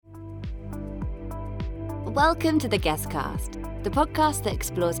Welcome to the Guestcast, the podcast that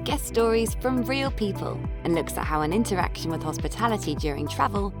explores guest stories from real people and looks at how an interaction with hospitality during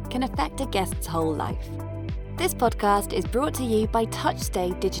travel can affect a guest's whole life. This podcast is brought to you by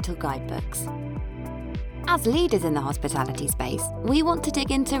TouchStay Digital Guidebooks. As leaders in the hospitality space, we want to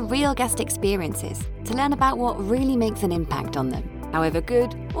dig into real guest experiences to learn about what really makes an impact on them, however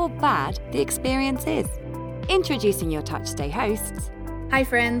good or bad the experience is. Introducing your TouchStay hosts. Hi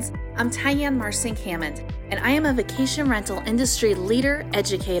friends, I'm Tyann Marsink Hammond, and I am a vacation rental industry leader,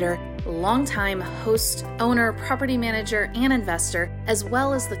 educator, longtime host, owner, property manager, and investor, as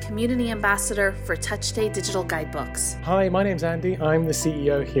well as the community ambassador for TouchStay Digital Guidebooks. Hi, my name's Andy. I'm the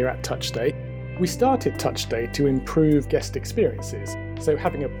CEO here at TouchStay. We started TouchStay to improve guest experiences. So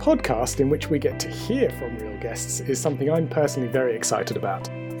having a podcast in which we get to hear from real guests is something I'm personally very excited about.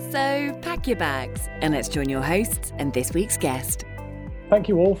 So pack your bags and let's join your hosts and this week's guest. Thank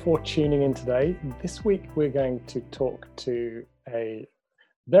you all for tuning in today. This week we're going to talk to a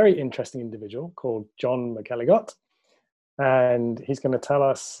very interesting individual called John McElligot, and he's going to tell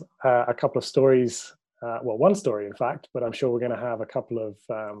us a couple of stories, one story in fact, but I'm sure we're going to have a couple of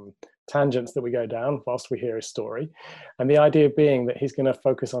tangents that we go down whilst we hear his story. And the idea being that he's going to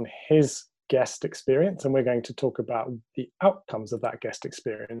focus on his guest experience, and we're going to talk about the outcomes of that guest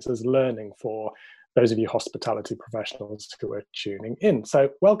experience as learning for those of you hospitality professionals who are tuning in. So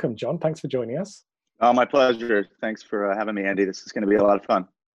welcome, John. Thanks for joining us. Oh, my pleasure. Thanks for having me, Andy. This is going to be a lot of fun.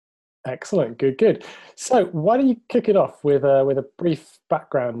 Excellent. Good. So why don't you kick it off with a brief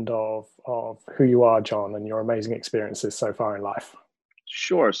background of who you are, John, and your amazing experiences so far in life?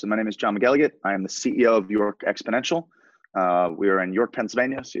 Sure. So my name is John McElligot. I am the CEO of York Exponential. We are in York,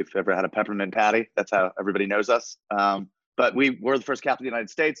 Pennsylvania. So if you've ever had a peppermint patty, that's how everybody knows us. But we were the first captain of the United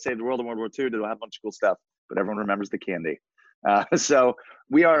States, saved the world in World War II, did a bunch of cool stuff, but everyone remembers the candy. So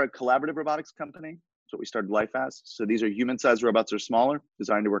we are a collaborative robotics company. That's what we started life as. So these are human-sized robots or smaller,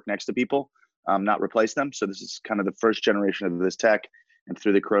 designed to work next to people, not replace them. So this is kind of the first generation of this tech. And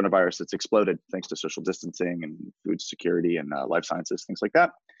through the coronavirus, it's exploded thanks to social distancing and food security and life sciences, things like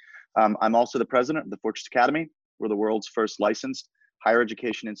that. I'm also the president of the Fortress Academy. We're the world's first licensed higher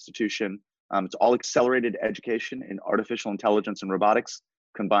education institution. It's all accelerated education in artificial intelligence and robotics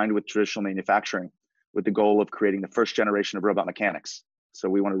combined with traditional manufacturing with the goal of creating the first generation of robot mechanics. So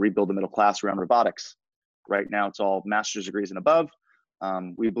we want to rebuild the middle class around robotics. Right now, it's all master's degrees and above.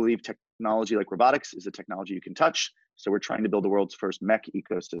 We believe technology like robotics is a technology you can touch. So we're trying to build the world's first mech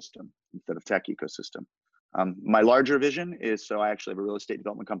ecosystem instead of tech ecosystem. My larger vision is, so I actually have a real estate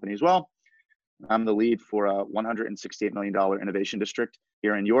development company as well. I'm the lead for a $168 million innovation district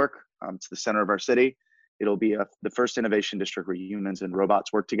here in York. It's the center of our city. It'll be the first innovation district where humans and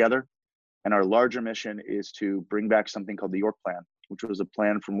robots work together. And our larger mission is to bring back something called the York Plan, which was a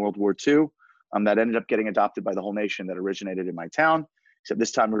plan from World War II that ended up getting adopted by the whole nation that originated in my town, except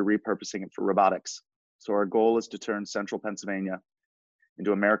this time we're repurposing it for robotics. So our goal is to turn central Pennsylvania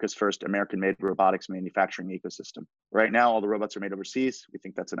into America's first American-made robotics manufacturing ecosystem. Right now, all the robots are made overseas. We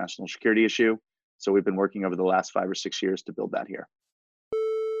think that's a national security issue. So we've been working over the last 5 or 6 years to build that here.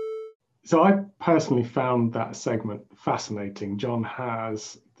 So I personally found that segment fascinating. John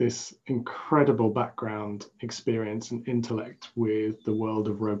has this incredible background, experience, and intellect with the world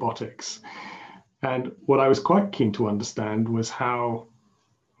of robotics. And what I was quite keen to understand was how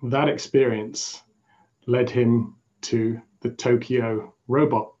that experience led him to the Tokyo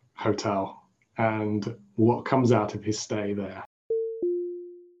Robot Hotel and what comes out of his stay there.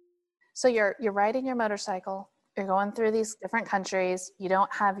 So you're riding your motorcycle, you're going through these different countries, you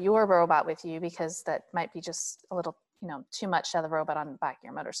don't have your robot with you because that might be just a little, too much to have the robot on the back of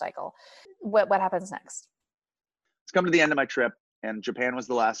your motorcycle. What happens next? It's come to the end of my trip, and Japan was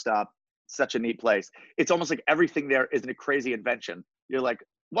the last stop. Such a neat place. It's almost like everything there isn't a crazy invention. You're like,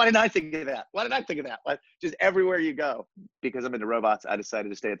 why didn't I think of that? Why didn't I think of that? Just everywhere you go. Because I'm into robots, I decided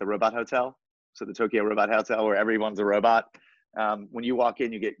to stay at the Robot Hotel. So the Tokyo Robot Hotel, where everyone's a robot. When you walk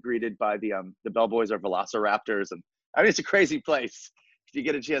in, you get greeted by the bellboys are Velociraptors. And I mean, it's a crazy place. If you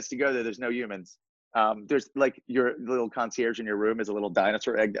get a chance to go there, there's no humans. There's like your little concierge in your room is a little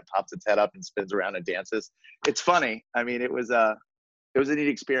dinosaur egg that pops its head up and spins around and dances. It's funny. I mean, it was a neat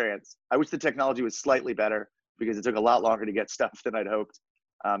experience. I wish the technology was slightly better because it took a lot longer to get stuff than I'd hoped.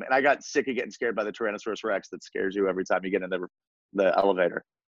 And I got sick of getting scared by the Tyrannosaurus Rex that scares you every time you get in the elevator.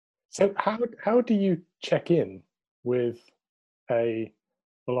 So how do you check in with a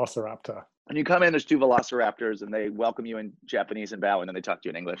Velociraptor? When you come in, there's 2 Velociraptors and they welcome you in Japanese and bow, and then they talk to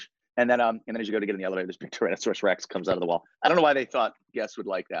you in English. And then as you go to get in the elevator, this big Tyrannosaurus Rex comes out of the wall. I don't know why they thought guests would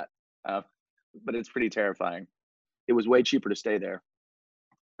like that, but it's pretty terrifying. It was way cheaper to stay there.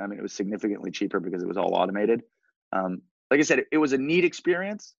 I mean, it was significantly cheaper because it was all automated. Like I said, it was a neat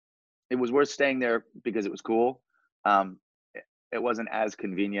experience. It was worth staying there because it was cool. It wasn't as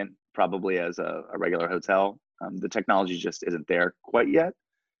convenient probably as a regular hotel. The technology just isn't there quite yet.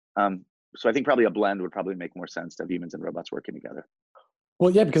 So I think probably a blend would probably make more sense to have humans and robots working together.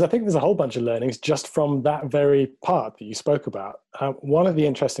 Well, yeah, because I think there's a whole bunch of learnings just from that very part that you spoke about. One of the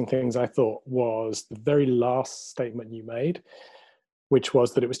interesting things I thought was the very last statement you made, which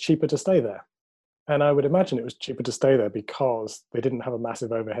was that it was cheaper to stay there. And I would imagine it was cheaper to stay there because they didn't have a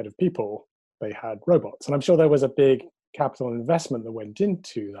massive overhead of people. They had robots. And I'm sure there was a big capital investment that went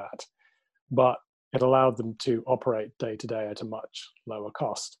into that, but it allowed them to operate day to day at a much lower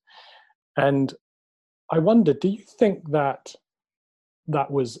cost. And I wonder, do you think that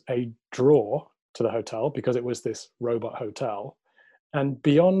that was a draw to the hotel because it was this robot hotel? And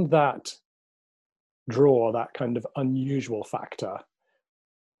beyond that draw, that kind of unusual factor,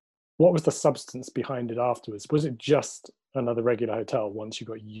 what was the substance behind it afterwards? Was it just another regular hotel once you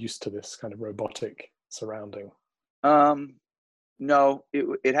got used to this kind of robotic surrounding? No,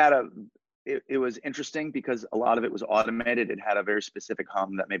 it was interesting because a lot of it was automated. It had a very specific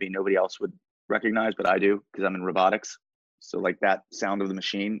hum that maybe nobody else would recognize, but I do because I'm in robotics. So like that sound of the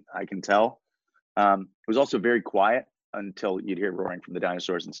machine, I can tell. It was also very quiet until you'd hear roaring from the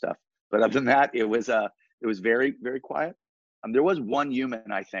dinosaurs and stuff. But other than that, it was very, very quiet. There was one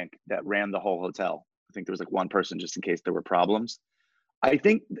human, I think, that ran the whole hotel. I think there was like one person just in case there were problems. I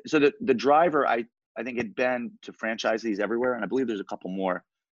think so. The driver, I think, had been to franchise these everywhere, and I believe there's a couple more.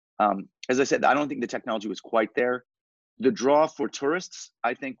 As I said, I don't think the technology was quite there. The draw for tourists,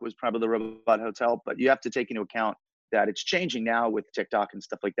 I think, was probably the robot hotel, but you have to take into account that it's changing now with TikTok and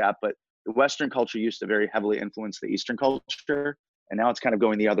stuff like that. But the Western culture used to very heavily influence the Eastern culture, and now it's kind of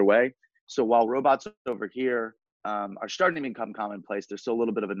going the other way. So while robots over here are starting to become commonplace, there's still a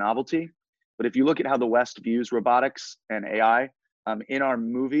little bit of a novelty. But if you look at how the West views robotics and AI, in our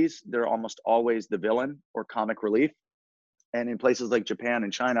movies, they're almost always the villain or comic relief. And in places like Japan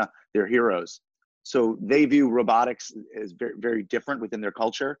and China, they're heroes. So they view robotics as very, very different within their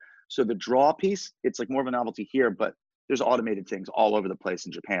culture. So the draw piece, it's like more of a novelty here, but there's automated things all over the place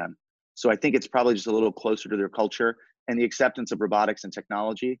in Japan. So I think it's probably just a little closer to their culture. And the acceptance of robotics and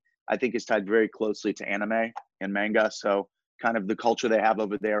technology, I think, is tied very closely to anime and manga. So kind of the culture they have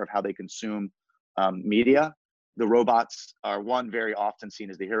over there of how they consume media. The robots are, one, very often seen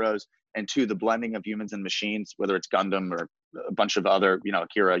as the heroes, and two, the blending of humans and machines, whether it's Gundam or a bunch of other,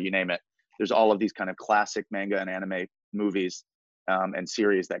 Akira, you name it. There's all of these kind of classic manga and anime movies and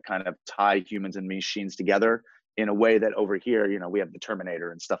series that kind of tie humans and machines together in a way that over here, we have the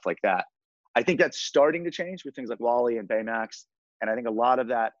Terminator and stuff like that. I think that's starting to change with things like WALL-E and Baymax. And I think a lot of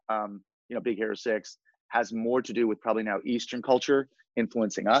that, Big Hero 6 has more to do with probably now Eastern culture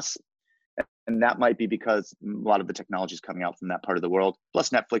influencing us. And that might be because a lot of the technology is coming out from that part of the world, plus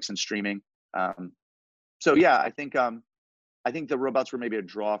Netflix and streaming. So yeah, I think the robots were maybe a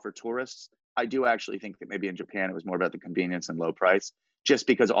draw for tourists. I do actually think that maybe in Japan it was more about the convenience and low price, just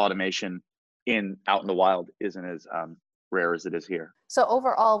because automation out in the wild isn't as rare as it is here. So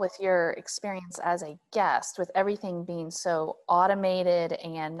overall, with your experience as a guest, with everything being so automated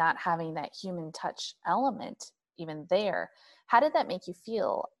and not having that human touch element even there, how did that make you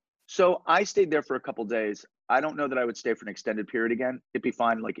feel? So I stayed there for a couple days. I don't know that I would stay for an extended period again. It'd be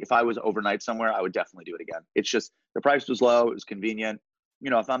fine. Like if I was overnight somewhere, I would definitely do it again. It's just the price was low. It was convenient.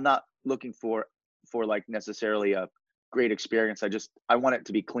 If I'm not looking for like necessarily a great experience, I want it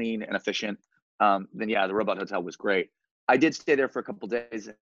to be clean and efficient. Then yeah, the robot hotel was great. I did stay there for a couple days.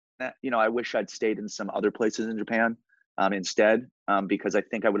 I wish I'd stayed in some other places in Japan instead, because I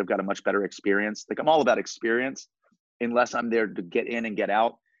think I would have got a much better experience. Like I'm all about experience, unless I'm there to get in and get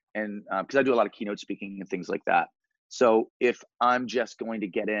out. And because I do a lot of keynote speaking and things like that. So if I'm just going to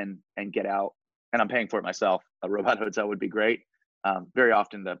get in and get out and I'm paying for it myself, a robot hotel would be great. Very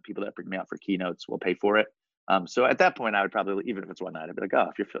often the people that bring me out for keynotes will pay for it. So at that point, I would probably, even if it's one night, I'd be like, oh,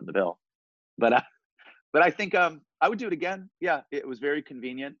 if you're footing the bill. But I think I would do it again. Yeah, it was very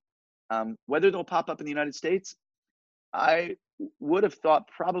convenient. Whether they'll pop up in the United States, I would have thought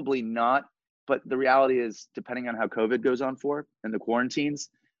probably not. But the reality is, depending on how COVID goes on and the quarantines,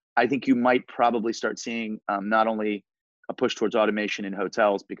 I think you might probably start seeing not only a push towards automation in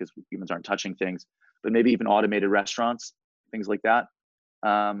hotels because humans aren't touching things, but maybe even automated restaurants, things like that.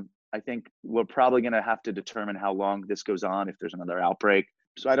 I think we're probably going to have to determine how long this goes on if there's another outbreak.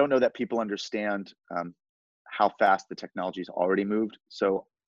 So I don't know that people understand how fast the technology has already moved. So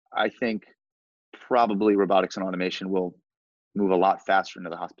I think probably robotics and automation will move a lot faster into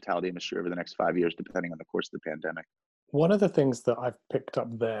the hospitality industry over the next 5 years, depending on the course of the pandemic. One of the things that I've picked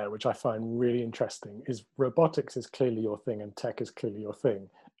up there, which I find really interesting, is robotics is clearly your thing and tech is clearly your thing.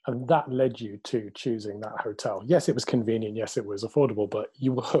 And that led you to choosing that hotel. Yes, it was convenient. Yes, it was affordable, but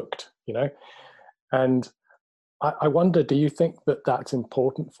you were hooked, you know? And I wonder, do you think that that's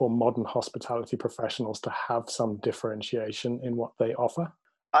important for modern hospitality professionals to have some differentiation in what they offer?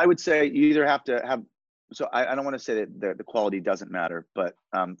 I would say you either have to have, so I don't want to say that the quality doesn't matter, but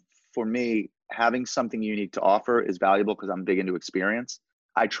for me, having something unique to offer is valuable because I'm big into experience.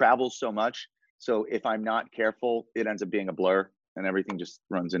 I travel so much. So if I'm not careful, it ends up being a blur and everything just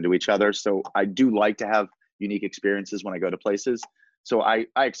runs into each other. So I do like to have unique experiences when I go to places. So I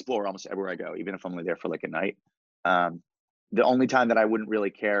explore almost everywhere I go, even if I'm only there for like a night. The only time that I wouldn't really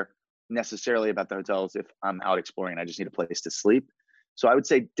care necessarily about the hotel is if I'm out exploring and I just need a place to sleep. So I would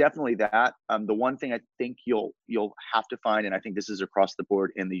say definitely that. The one thing I think you'll have to find, and I think this is across the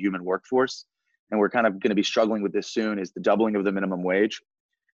board in the human workforce, and we're kind of going to be struggling with this soon, is the doubling of the minimum wage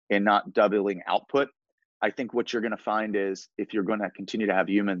and not doubling output. I think what you're going to find is if you're going to continue to have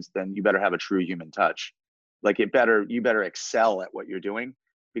humans, then you better have a true human touch. Like you better excel at what you're doing,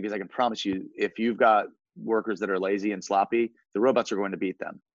 because I can promise you, if you've got workers that are lazy and sloppy, the robots are going to beat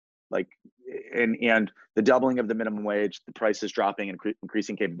them. Like, and the doubling of the minimum wage, the prices dropping, and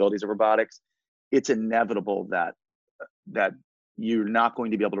increasing capabilities of robotics, it's inevitable that you're not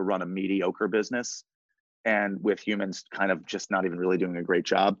going to be able to run a mediocre business, and with humans kind of just not even really doing a great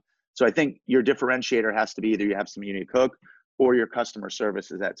job. So I think your differentiator has to be either you have some unique hook, or your customer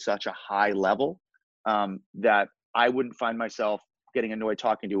service is at such a high level that I wouldn't find myself getting annoyed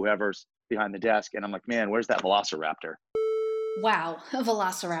talking to whoever's behind the desk, and I'm like, man, where's that Velociraptor? Wow, a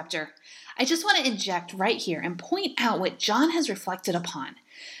velociraptor. I just want to inject right here and point out what John has reflected upon.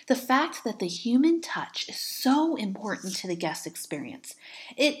 The fact that the human touch is so important to the guest experience.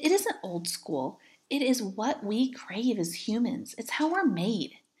 It isn't old school. It is what we crave as humans. It's how we're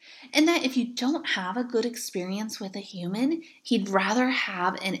made. And that if you don't have a good experience with a human, he'd rather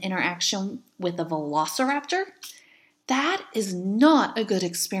have an interaction with a velociraptor? That is not a good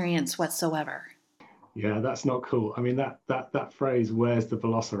experience whatsoever. Yeah, that's not cool. I mean, that phrase, "Where's the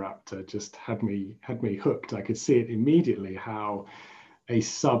Velociraptor?" just had me hooked. I could see it immediately how a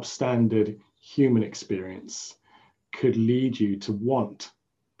substandard human experience could lead you to want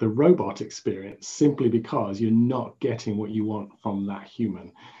the robot experience simply because you're not getting what you want from that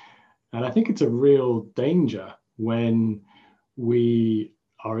human. And I think it's a real danger when we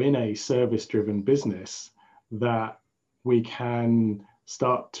are in a service-driven business that we can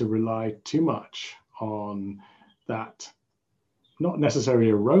start to rely too much on that, not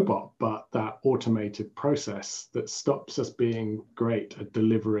necessarily a robot, but that automated process that stops us being great at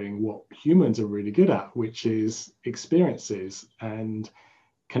delivering what humans are really good at, which is experiences and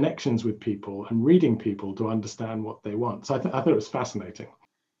connections with people and reading people to understand what they want. So I thought it was fascinating.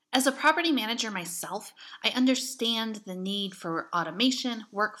 As a property manager myself, I understand the need for automation,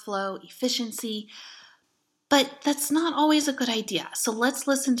 workflow, efficiency, but that's not always a good idea. So let's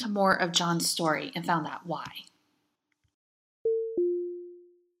listen to more of John's story and found out why.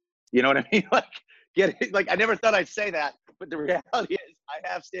 You know what I mean? Like, get it? Like, I never thought I'd say that, but the reality is, I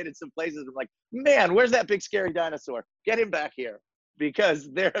have stayed in some places. I'm like, man, where's that big scary dinosaur? Get him back here, because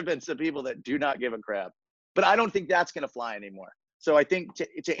there have been some people that do not give a crap. But I don't think that's going to fly anymore. So I think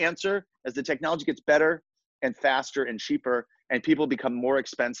to answer, as the technology gets better and faster and cheaper, and people become more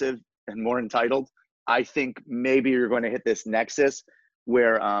expensive and more entitled, I think maybe you're going to hit this nexus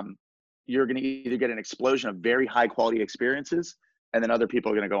where you're going to either get an explosion of very high quality experiences, and then other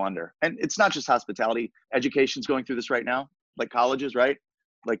people are going to go under. And it's not just hospitality. Education's going through this right now, like colleges, right?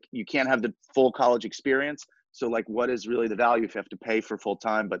 Like you can't have the full college experience. So like, what is really the value if you have to pay for full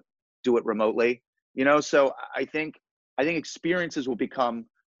time, but do it remotely? You know, so I think experiences will become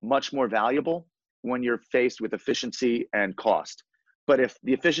much more valuable when you're faced with efficiency and cost. But if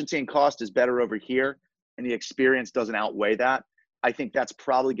the efficiency and cost is better over here and the experience doesn't outweigh that, I think that's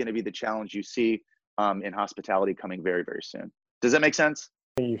probably going to be the challenge you see in hospitality coming very, very soon. Does that make sense?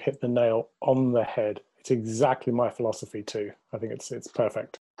 You hit the nail on the head. It's exactly my philosophy too. I think it's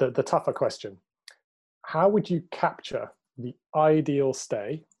perfect. The tougher question: how would you capture the ideal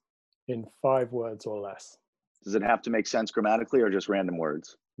stay in 5 words or less? Does it have to make sense grammatically or just random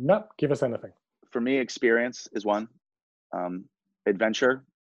words? No, give us anything. For me, experience is one. Adventure.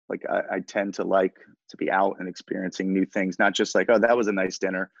 Like I tend to like to be out and experiencing new things, not just like, oh, that was a nice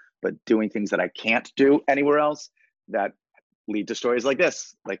dinner, but doing things that I can't do anywhere else that lead to stories like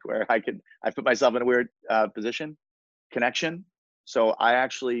this, like where I put myself in a weird position. Connection. So I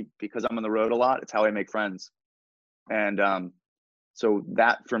actually, because I'm on the road a lot, it's how I make friends. And so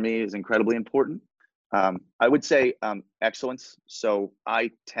that for me is incredibly important. I would say excellence. So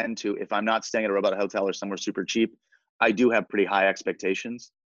I tend to, if I'm not staying at a robot hotel or somewhere super cheap, I do have pretty high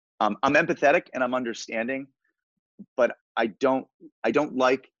expectations. I'm empathetic and I'm understanding, but I don't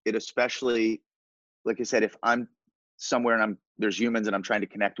like it, especially, like I said, if I'm somewhere and there's humans and I'm trying to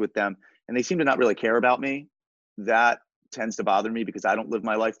connect with them and they seem to not really care about me, that tends to bother me because I don't live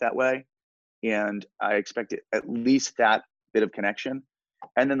my life that way. And I expect at least that bit of connection.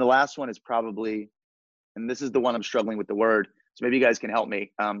 And then the last one is probably, and this is the one I'm struggling with the word, so maybe you guys can help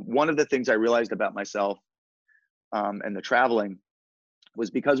me. One of the things I realized about myself and the traveling was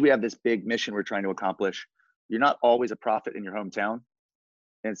because we have this big mission we're trying to accomplish, you're not always a prophet in your hometown.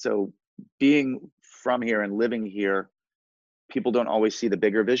 And so being from here and living here, people don't always see the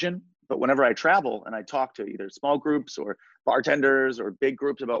bigger vision. But whenever I travel and I talk to either small groups or bartenders or big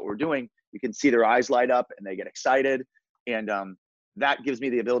groups about what we're doing, you can see their eyes light up and they get excited. And that gives me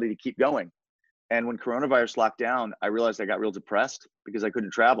the ability to keep going. And when coronavirus locked down, I realized I got real depressed because I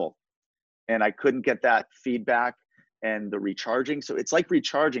couldn't travel and I couldn't get that feedback and the recharging. So it's like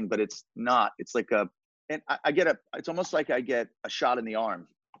recharging, but it's not. It's like it's almost like I get a shot in the arm,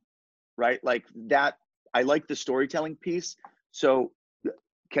 right? Like that. I like the storytelling piece. So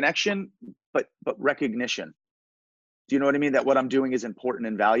connection, but recognition. Do you know what I mean? That what I'm doing is important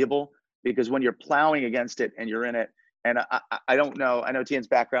and valuable, because when you're plowing against it and you're in it, and I don't know, I know Tian's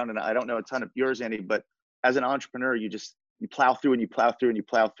background and I don't know a ton of yours, Andy, but as an entrepreneur, you plow through and you plow through and you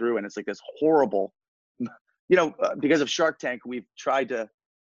plow through. And it's like this horrible, because of Shark Tank, we've tried to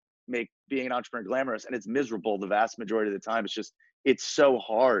make being an entrepreneur glamorous and it's miserable the vast majority of the time. It's so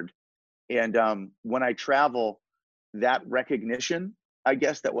hard. And when I travel, that recognition, I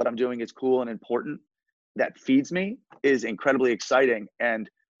guess, that what I'm doing is cool and important, that feeds me, is incredibly exciting. And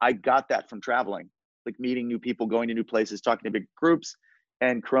I got that from traveling, like meeting new people, going to new places, talking to big groups,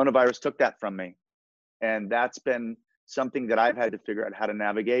 and coronavirus took that from me. And that's been something that I've had to figure out how to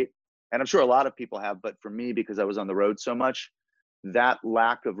navigate. And I'm sure a lot of people have, but for me, because I was on the road so much, that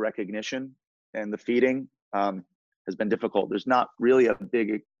lack of recognition and the feeding has been difficult. There's not really a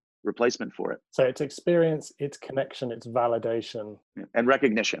big replacement for it. So it's experience, it's connection, it's validation, and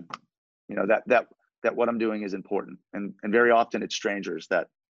recognition. That what I'm doing is important, and very often it's strangers that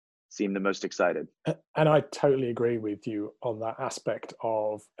seem the most excited. And I totally agree with you on that aspect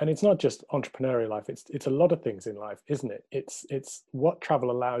of, and it's not just entrepreneurial life, it's a lot of things in life, isn't it? It's what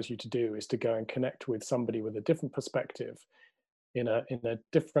travel allows you to do is to go and connect with somebody with a different perspective in a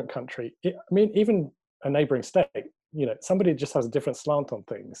different country. Even a neighboring state, somebody just has a different slant on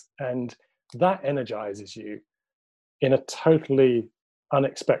things, and that energizes you in a totally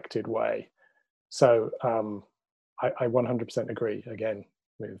unexpected way. So I 100% agree again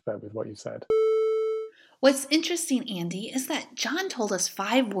with what you said. What's interesting, Andy, is that John told us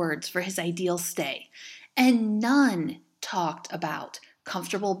 5 words for his ideal stay, and none talked about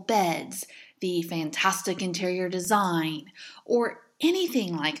comfortable beds, the fantastic interior design, or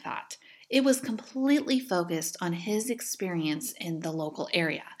anything like that. It was completely focused on his experience in the local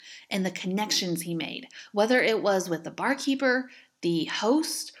area and the connections he made, whether it was with the barkeeper, the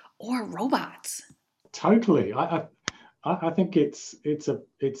host, or robots. Totally. I think it's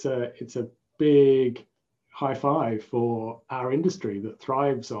a big high five for our industry that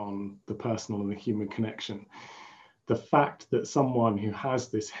thrives on the personal and the human connection. The fact that someone who has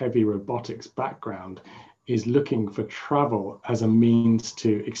this heavy robotics background is looking for travel as a means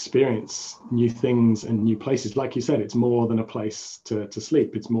to experience new things and new places. Like you said, it's more than a place to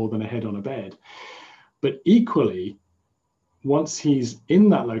sleep. It's more than a head on a bed. But equally, once he's in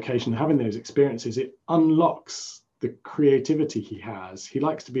that location, having those experiences, it unlocks the creativity he has. He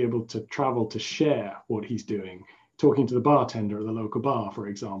likes to be able to travel to share what he's doing, talking to the bartender at the local bar, for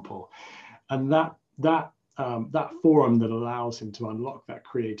example. And that forum that allows him to unlock that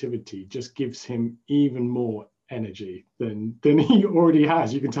creativity just gives him even more energy than he already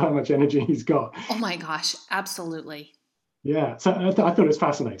has. You can tell how much energy he's got. Oh my gosh, absolutely. Yeah, so I thought it was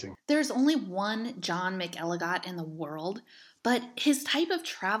fascinating. There's only one John McElligot in the world, but his type of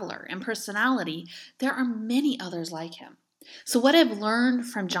traveler and personality, there are many others like him. So what I've learned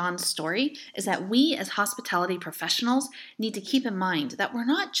from John's story is that we as hospitality professionals need to keep in mind that we're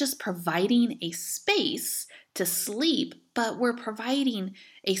not just providing a space to sleep, but we're providing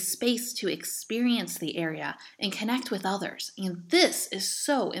a space to experience the area and connect with others. And this is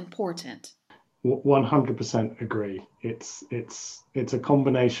so important. 100% agree. It's a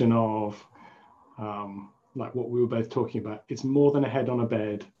combination of like what we were both talking about. It's more than a head on a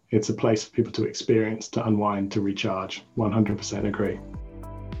bed. It's a place for people to experience, to unwind, to recharge. 100% agree.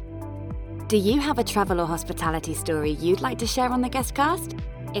 Do you have a travel or hospitality story you'd like to share on the Guestcast?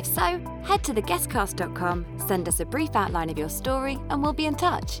 If so, head to theguestcast.com, send us a brief outline of your story, and we'll be in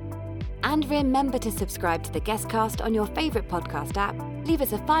touch. And remember to subscribe to The Guestcast on your favourite podcast app, leave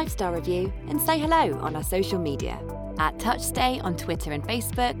us a 5-star review, and say hello on our social media, at TouchStay on Twitter and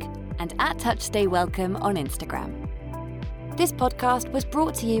Facebook, and at TouchStayWelcome on Instagram. This podcast was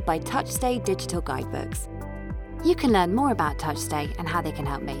brought to you by TouchStay Digital Guidebooks. You can learn more about TouchStay and how they can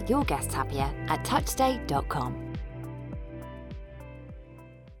help make your guests happier at touchstay.com.